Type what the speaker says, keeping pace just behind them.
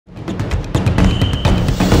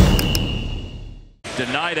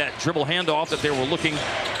deny that dribble handoff that they were looking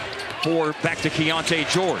for back to Keontae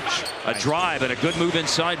George. A drive and a good move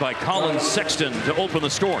inside by COLLIN Sexton to open the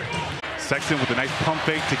scoring. Sexton with a nice pump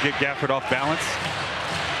fake to get Gafford off balance.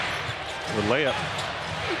 The layup.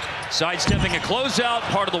 Sidestepping a closeout,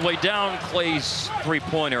 part of the way down. Clay's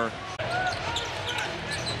three-pointer.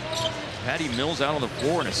 Patty Mills out on the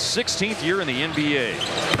floor in his 16th year in the NBA.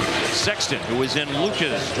 Sexton, who is in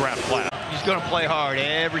Luka's draft class. He's going to play hard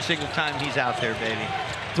every single time he's out there, baby.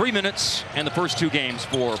 3 minutes and the first two games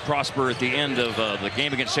for Prosper at the end of the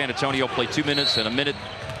game against San Antonio. Played 2 minutes and a minute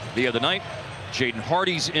the other night. Jaden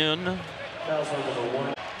Hardy's in.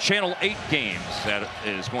 Channel 8 games that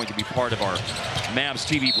is going to be part of our Mavs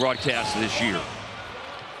TV broadcast this year.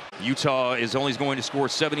 Utah is only going to score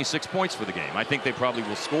 76 points for the game. I think they probably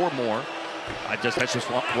will score more. That's just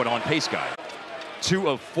what on pace guy. 2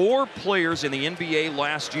 of 4 players in the NBA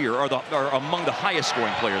last year are among the highest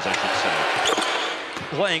scoring players, I should say,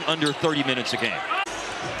 playing under 30 minutes a game.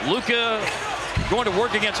 Luka going to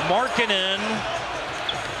work against Markkanen.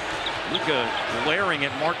 Luka glaring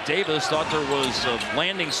at Mark Davis, thought there was a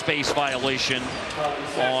landing space violation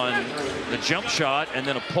on the jump shot, and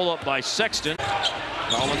then a pull-up by Sexton.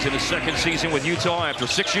 Collins in his second season with Utah after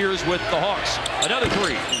 6 years with the Hawks. Another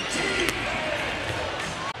three.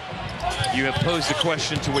 You have posed a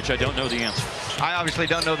question to which I don't know the answer. I obviously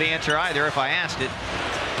don't know the answer either if I asked it.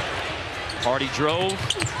 Hardy drove.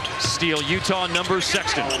 Steal Utah number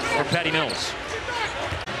Sexton for Patty Mills.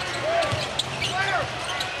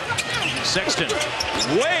 Sexton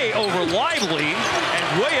way over Lively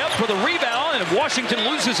and way up for the rebound, and Washington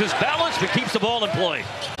loses his balance but keeps the ball in play.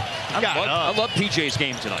 I love PJ's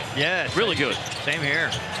game tonight. Yes. Really good. Same here.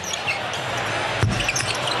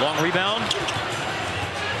 Long rebound.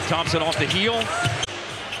 Thompson off the heel.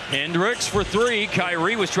 Hendricks for three.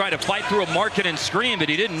 Kyrie was trying to fight through a Markkanen screen, but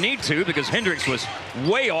he didn't need to because Hendricks was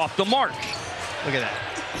way off the mark. Look at that.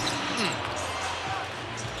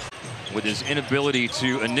 With his inability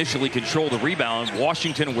to initially control the rebound,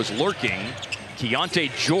 Washington was lurking.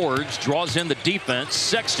 Keontae George draws in the defense.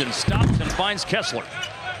 Sexton stops and finds Kessler.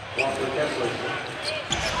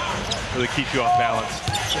 Really keeps you off balance.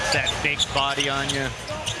 Gets that big body on you.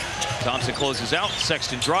 Thompson closes out.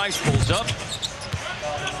 Sexton drives, pulls up.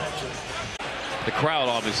 The crowd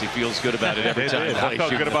obviously feels good about it every time. I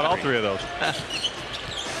felt good about all 3 of those.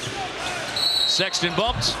 Sexton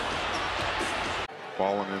bumped.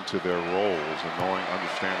 Falling into their roles and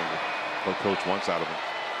understanding what coach wants out of them.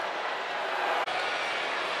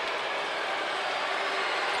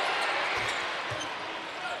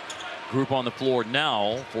 Group on the floor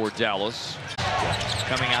now for Dallas.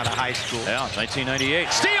 Coming out of high school. Yeah, 1998.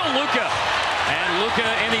 Steal, Luka! And Luka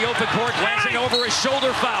in the open court, glancing over his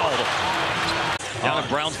shoulder, fouled. Down in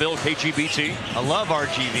Brownsville, KGBT. I love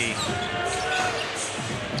RGV.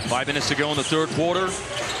 5 minutes to go in the third quarter.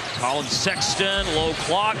 COLLIN Sexton, low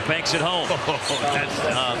clock, banks it home. That's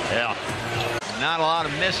tough. Yeah. Not a lot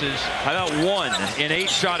of misses. How about 1 in 8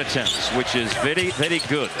 shot attempts, which is very, very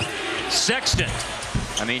good. Sexton.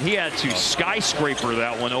 I mean, he had to skyscraper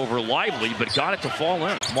that one over Lively, but got it to fall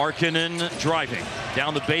in. Markkanen driving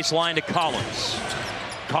down the baseline to Collins.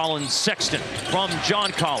 COLLIN Sexton from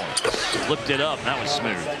John Collins. Flipped it up. That was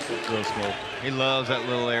smooth. Real smooth. He loves that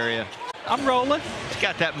little area. I'm rolling. He's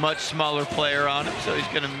got that much smaller player on him, so he's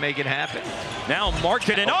going to make it happen. Now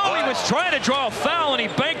Markkanen. Oh, he was trying to draw a foul, and he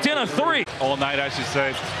banked in a 3. All night, I should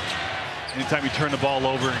say. Anytime you turn the ball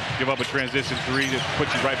over and give up a transition 3, it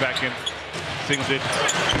puts you right back in single digits.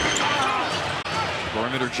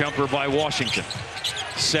 Perimeter jumper by Washington.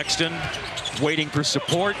 Sexton waiting for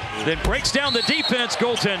support, then breaks down the defense.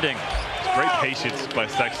 Goaltending. Great patience by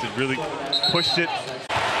Sexton. Really pushed it.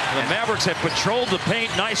 The Mavericks have patrolled the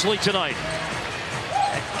paint nicely tonight.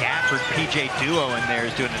 That Gafford PJ duo in there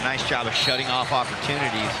is doing a nice job of shutting off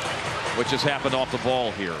opportunities. Which has happened off the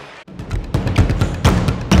ball here.